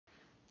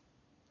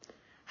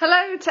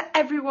Hello to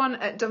everyone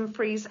at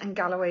Dumfries and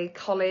Galloway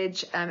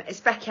College. It's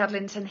Becky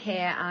Adlington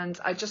here, and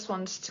I just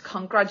wanted to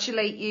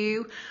congratulate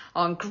you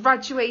on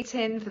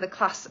graduating for the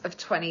class of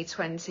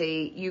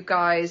 2020. You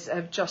guys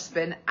have just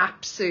been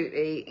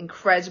absolutely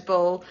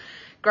incredible,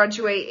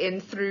 graduating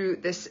through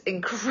this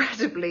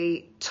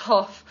incredibly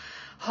tough,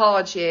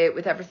 hard year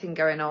with everything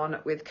going on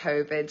with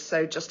COVID.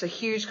 So just a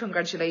huge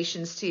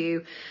congratulations to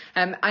you.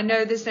 I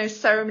know there's no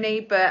ceremony,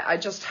 but I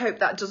just hope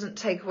that doesn't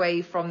take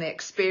away from the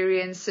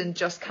experience and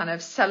just kind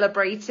of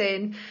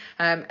celebrating,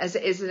 as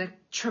it is a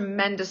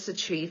tremendous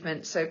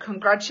achievement. So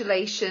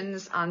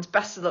congratulations and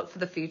best of luck for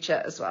the future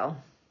as well.